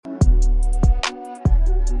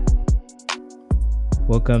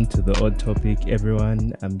Welcome to the Odd Topic,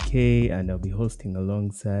 everyone. I'm Kay, and I'll be hosting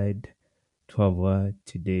alongside Twava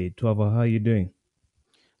today. Twava, how are you doing?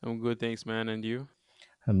 I'm good, thanks, man. And you?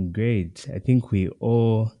 I'm great. I think we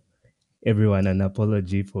owe everyone an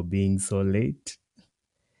apology for being so late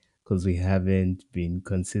because we haven't been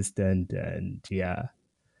consistent, and yeah,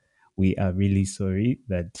 we are really sorry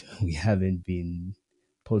that we haven't been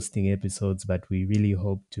posting episodes, but we really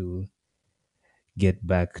hope to get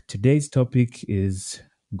back. Today's topic is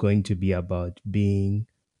going to be about being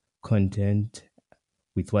content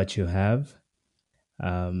with what you have.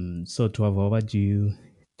 So, Tuava, what do you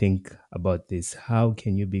think about this? How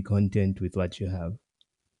can you be content with what you have?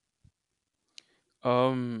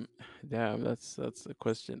 Um, Damn, that's a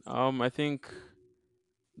question. I think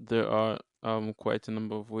there are quite a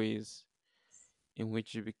number of ways in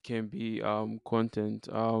which you can be content.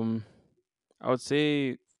 I would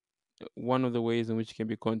say one of the ways in which you can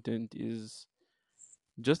be content is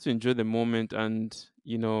just to enjoy the moment and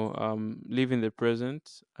live in the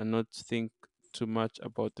present and not think too much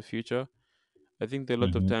about the future. I think there are a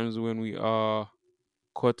lot of Hmm. times when we are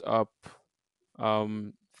caught up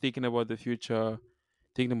thinking about the future,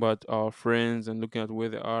 thinking about our friends and looking at where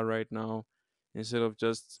they are right now, instead of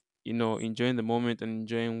just enjoying the moment and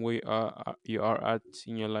enjoying where you are at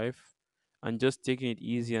in your life, and just taking it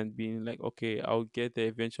easy and being like, okay, I'll get there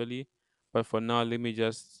eventually, but for now, let me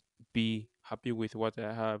just be happy with what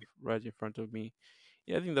I have right in front of me.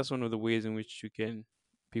 Yeah, I think that's one of the ways in which you can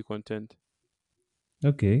be content.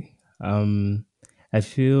 Okay. I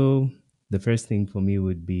feel the first thing for me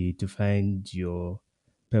would be to find your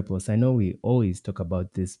purpose. I know we always talk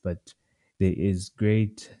about this, but there is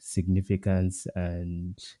great significance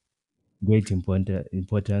and great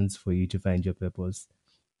importance for you to find your purpose.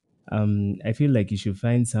 I feel like you should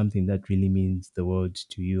find something that really means the world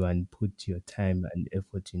to you and put your time and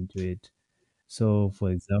effort into it. So,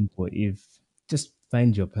 for example, if just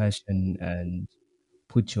find your passion and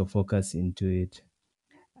put your focus into it.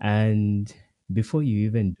 And before you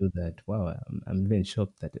even do that, wow, I'm even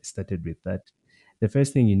shocked that I started with that. The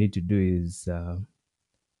first thing you need to do is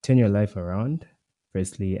turn your life around,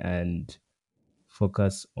 firstly, and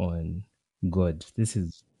focus on God. This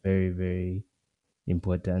is very, very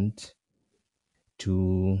important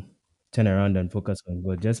to turn around and focus on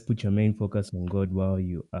God. Just put your main focus on God while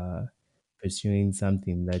you are pursuing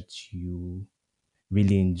something that you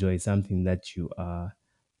really enjoy, something that you are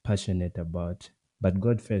passionate about. But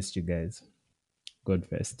God first, you guys. God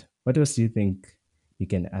first. What else do you think you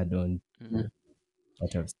can add on Mhm. to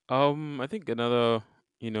what else? I think another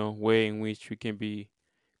way in which we can be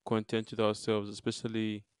content with ourselves,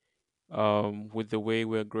 especially with the way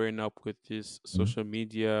we're growing up with this Mhm. social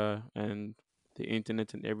media and the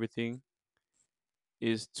internet and everything,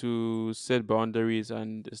 is to set boundaries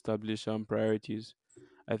and establish priorities.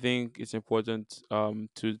 I think it's important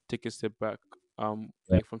to take a step back,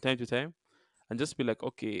 Yeah. like from time to time, and just be like,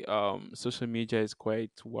 okay, social media is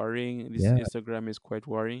quite worrying. This Yeah. Instagram is quite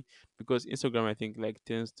worrying, because Instagram, I think, like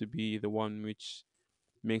tends to be the one which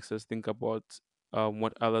makes us think about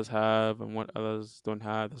what others have and what others don't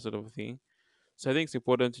have, that sort of thing. So I think it's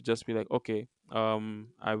important to just be like, okay,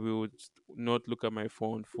 I will not look at my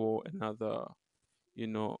phone for another,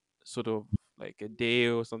 sort of like a day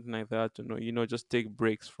or something like that. Just take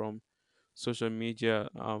breaks from social media.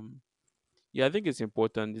 Yeah, I think it's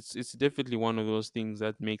important. It's definitely one of those things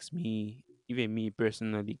that makes me, even me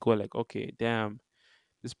personally, go like, okay, damn,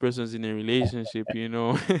 this person's in a relationship.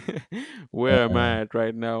 Where am Yeah. I at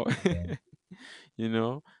right now? Yeah. you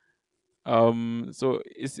know. So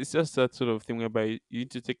it's just that sort of thing whereby you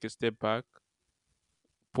need to take a step back,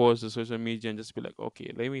 pause the social media, and just be like,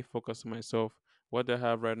 okay, let me focus on myself. What do I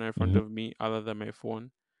have right now in front Mhm. of me other than my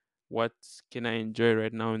phone? What can I enjoy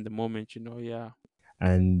right now in the moment? Yeah.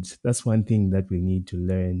 And that's one thing that we need to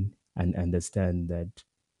learn and understand that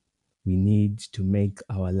we need to make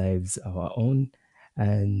our lives our own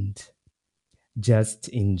and just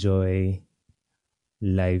enjoy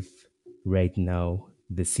life right now,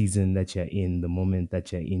 the season that you're in, the moment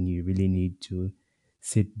that you're in. You really need to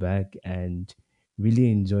sit back and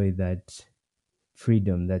really enjoy that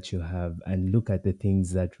freedom that you have and look at the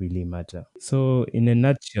things that really matter. So, in a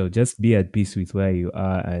nutshell, just be at peace with where you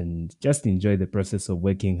are and just enjoy the process of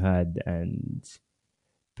working hard and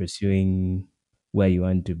pursuing where you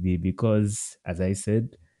want to be. Because, as I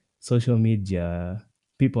said, social media,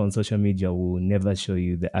 people on social media will never show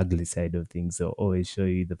you the ugly side of things. They'll always show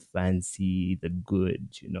you the fancy, the good.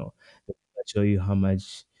 They'll never show you how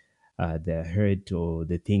much they're hurt or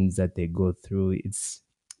the things that they go through. It's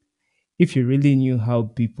if you really knew how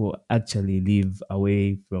people actually live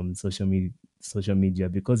away from social media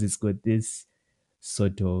because it's got this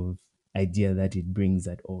sort of idea that it brings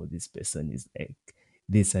that, oh, this person is like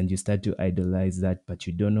this, and you start to idolize that, but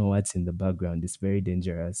you don't know what's in the background. It's very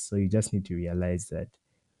dangerous. So you just need to realize that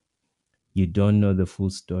you don't know the full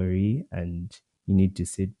story, and you need to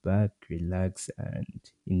sit back, relax,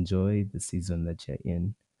 and enjoy the season that you're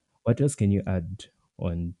in. What else can you add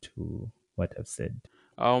on to what I've said?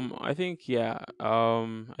 I think yeah.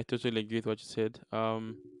 I totally agree with what you said.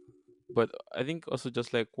 But I think also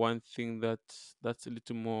just like one thing that's a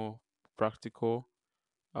little more practical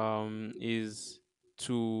is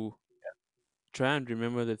to try and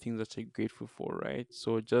remember the things that you're grateful for, right?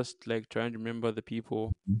 So just like try and remember the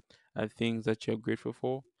people and things that you're grateful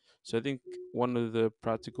for. So I think one of the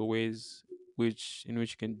practical ways which you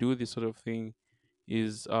can do this sort of thing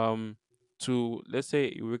is to, let's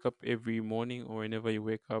say you wake up every morning or whenever you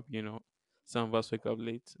wake up, some of us wake up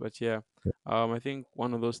late, but yeah, I think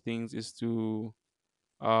one of those things is to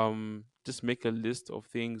just make a list of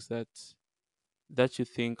things that you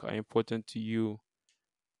think are important to you.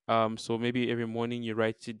 So maybe every morning you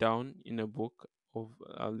write it down in a book of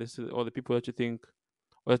list all the people that you think,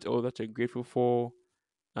 all that you're grateful for,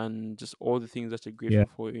 and just all the things that you're Yeah, grateful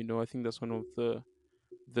for. I think that's one of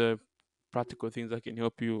the practical things that can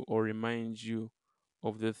help you or remind you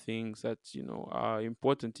of the things that are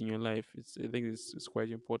important in your life. I think it's quite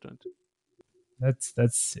important.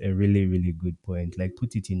 that's a really, really good point. Like,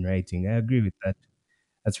 put it in writing. I agree with that.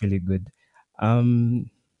 That's really good.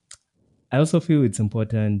 Um, I also feel it's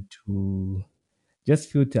important to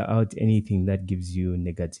just filter out anything that gives you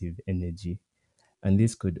negative energy. And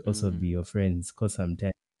this could also Mm-hmm. be your friends, because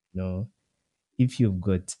sometimes, you know, if you've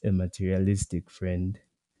got a materialistic friend,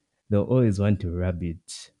 they'll always want to rub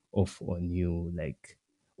it off on you, like,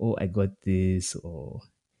 oh, I got this, or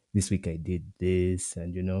this week I did this,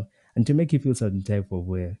 and and to make you feel some type of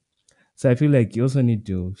way. So I feel like you also need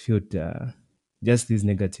to filter just these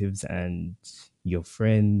negatives and your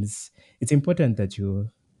friends. It's important that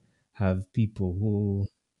you have people who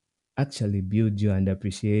actually build you and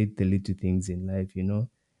appreciate the little things in life,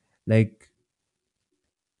 like,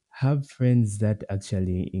 have friends that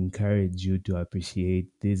actually encourage you to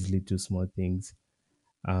appreciate these little small things.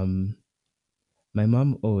 Um, my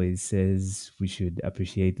mom always says we should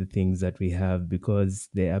appreciate the things that we have, because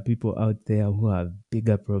there are people out there who have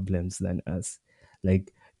bigger problems than us.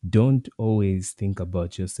 Like, don't always think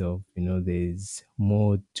about yourself. There's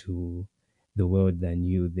more to the world than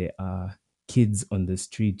you. There are kids on the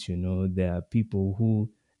street, there are people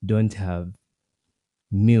who don't have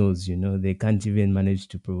meals. They can't even manage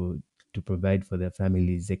to provide for their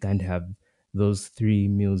families. They can't have those three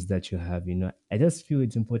meals that you have. I just feel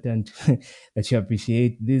it's important that you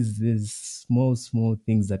appreciate these small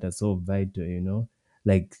things that are so vital,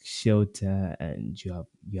 like shelter, and you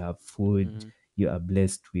have food. Mm-hmm. You are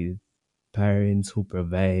blessed with parents who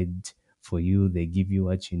provide for you. They give you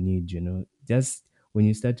what you need. Just when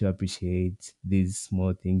you start to appreciate these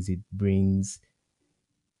small things, it brings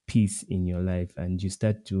peace in your life, and you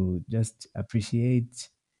start to just appreciate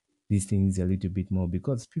these things a little bit more,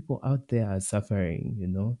 because people out there are suffering.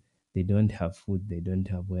 They don't have food, they don't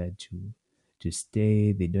have where to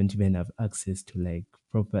stay, they don't even have access to like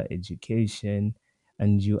proper education,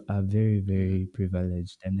 and you are very, Mm-hmm. very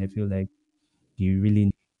privileged. And I feel like you really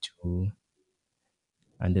need to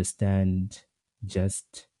understand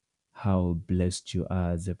just how blessed you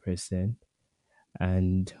are as a person.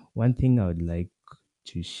 And one thing I would like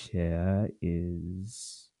to share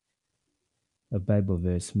is a Bible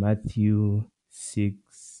verse, Matthew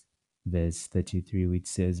 6, verse 33, which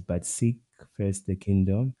says, "But seek first the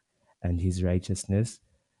kingdom and his righteousness,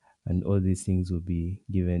 and all these things will be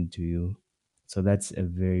given to you." So that's a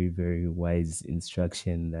very, very wise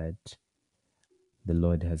instruction that the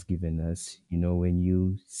Lord has given us. When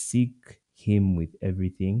you seek him with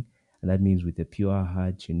everything, and that means with a pure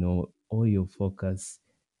heart, all your focus,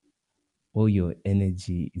 all your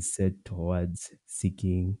energy is set towards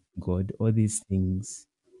seeking God. All these things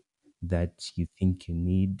that you think you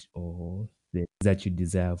need, or the things that you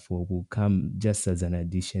desire for, will come just as an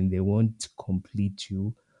addition. They won't complete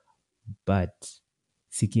you, but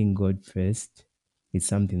seeking God first is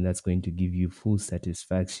something that's going to give you full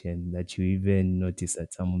satisfaction, that you even notice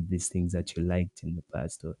that some of these things that you liked in the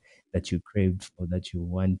past, or that you craved for, that you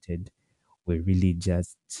wanted, were really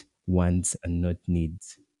just wants and not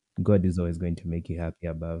needs. God is always going to make you happy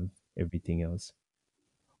above everything else.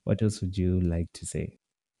 What else would you like to say?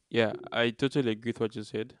 Yeah, I totally agree with what you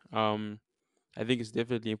said. I think it's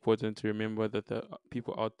definitely important to remember that there are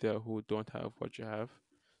people out there who don't have what you have.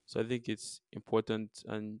 So I think it's important,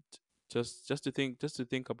 and just to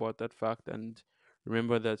think about that fact, and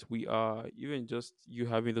Remember that we are, even just you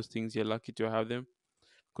having those things, you're lucky to have them,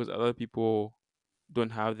 because other people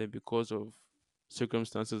don't have them because of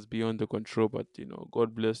circumstances beyond the control. But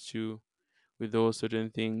God blessed you with those certain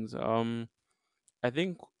things. I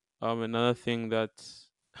think another thing that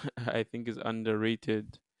I think is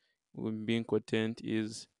underrated when being content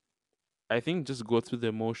is, I think, just go through the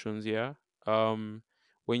emotions. Yeah. Um,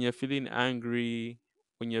 when you're feeling angry,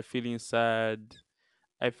 when you're feeling sad,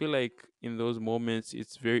 I feel like in those moments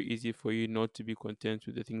it's very easy for you not to be content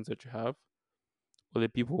with the things that you have or the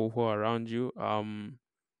people who are around you.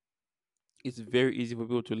 It's very easy for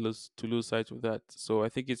people to lose sight of that. So I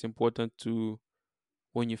think it's important to,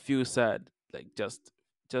 when you feel sad, like just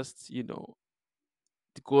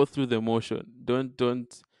to go through the emotion.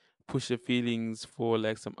 Don't push your feelings for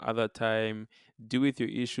like some other time. Deal with your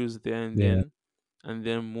issues there Yeah, and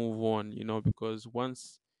then move on, because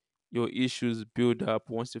once your issues build up,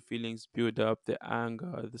 once your feelings build up, the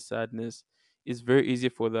anger, the sadness, it's very easy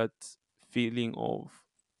for that feeling of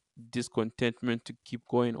discontentment to keep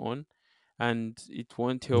going on, and it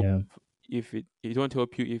won't help yeah. if it won't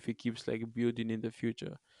help you if it keeps like building in the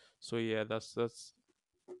future. So yeah, that's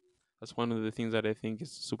one of the things that I think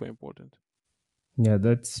is super important. Yeah,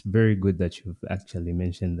 that's very good that you've actually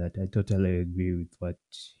mentioned that. I totally agree with what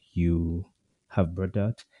you have brought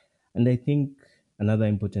out. And I think another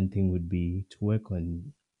important thing would be to work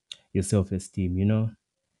on your self esteem, And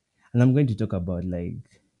I'm going to talk about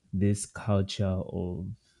like this culture of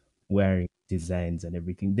wearing designs and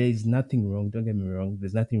everything. There is nothing wrong, don't get me wrong,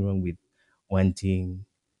 there's nothing wrong with wanting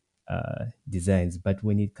designs. But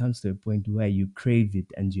when it comes to a point where you crave it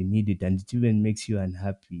and you need it and it even makes you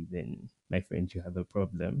unhappy, then my friend, you have a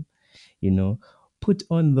problem. You know, put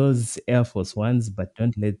on those Air Force Ones, but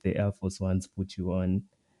don't let the Air Force Ones put you on.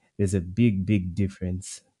 There's a big, big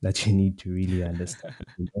difference that you need to really understand.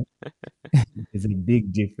 There's a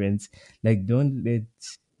big difference. Like, don't let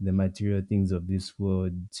the material things of this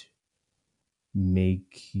world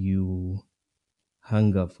make you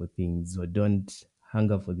hunger for things, or don't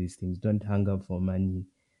hunger for these things. Don't hunger for money.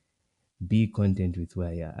 Be content with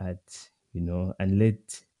where you're at, and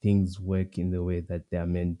let things work in the way that they're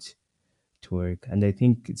meant to work. And I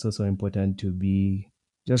think it's also important to be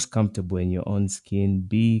just comfortable in your own skin,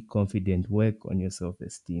 be confident, work on your self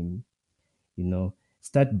esteem,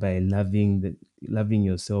 start by loving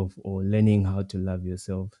yourself or learning how to love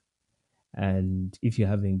yourself. And if you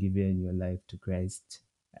haven't given your life to Christ,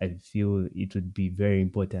 I feel it would be very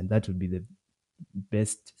important. That would be the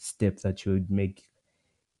best step that you would make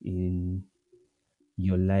in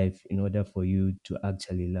your life in order for you to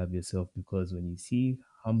actually love yourself, because when you see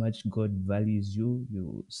how much God values you,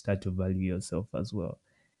 you start to value yourself as well.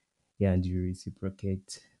 Yeah, and you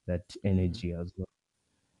reciprocate that Hmm. energy as well.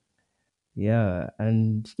 Yeah,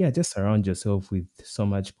 and yeah, just surround yourself with so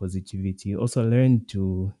much positivity. Also learn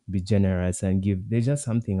to be generous and give. There's just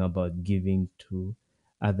something about giving to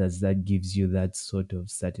others that gives you that sort of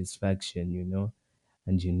satisfaction,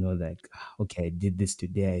 and like, "Ah, okay, I did this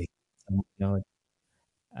today. Someone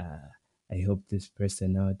uh, I help this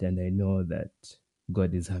person out, and I know that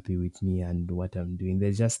God is happy with me and what I'm doing."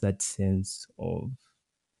 There's just that sense of,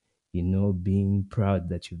 being proud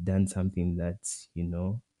that you've done something that's,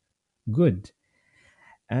 good.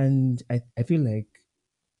 And I feel like,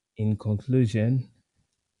 in conclusion,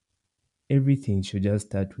 everything should just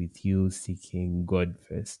start with you seeking God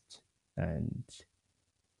first and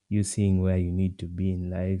you seeing where you need to be in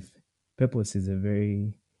life. Purpose is a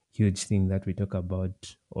very huge thing that we talk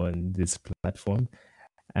about on this platform.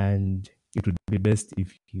 And it would be best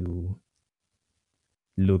if you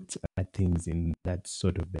looked at things in that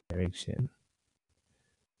sort of direction.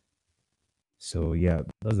 So, yeah,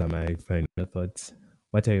 those are my final thoughts.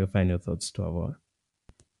 What are your final thoughts, Twawa?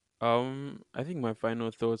 I think my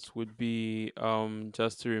final thoughts would be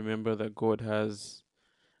just to remember that God has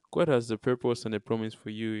a purpose and a promise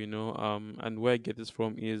for you, and where I get this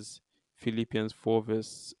from is Philippians 4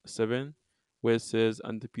 verse 7, where it says,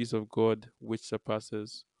 "And the peace of God, which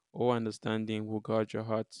surpasses all understanding, will guard your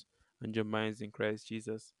hearts and your minds in Christ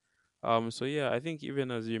Jesus." So yeah, I think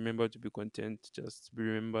even as you remember to be content, just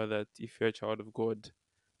remember that if you're a child of God,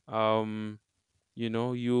 um,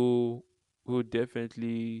 you will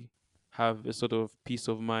definitely have a sort of peace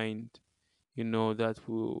of mind, that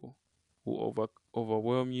will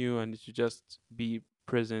overwhelm you, and to just be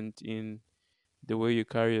present in the way you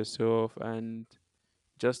carry yourself, and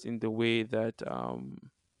just in the way that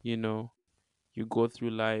you know you go through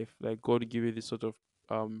life. Like, God will give you this sort of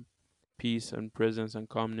peace and presence and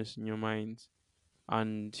calmness in your mind,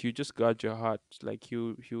 and you just guard your heart. Like,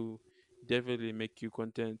 you definitely make you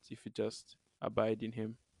content if you just abide in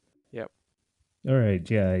Him. Yep. All right.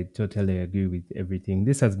 Yeah, I totally agree with everything.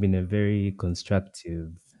 This has been a very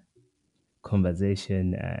constructive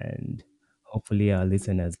conversation, and hopefully our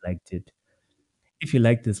listeners liked it. If you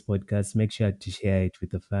like this podcast, make sure to share it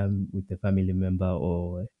with a family member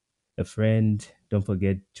or a friend. Don't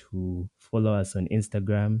forget to follow us on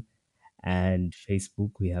Instagram and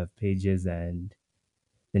Facebook. We have pages, and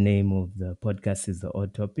the name of the podcast is The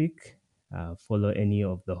Odd Topic. Follow any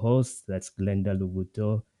of the hosts. That's Glenda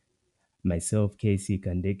Lubuto, myself, Casey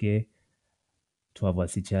Kandeke,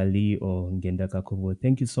 Twavasi Charlie, or Ngenda Kakovo.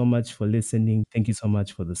 Thank you so much for listening. Thank you so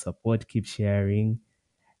much for the support. Keep sharing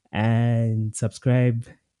and subscribe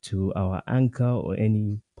to our Anchor or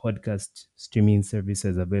any podcast streaming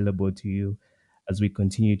services available to you as we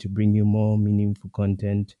continue to bring you more meaningful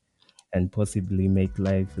content and possibly make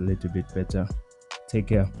life a little bit better. Take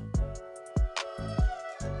care.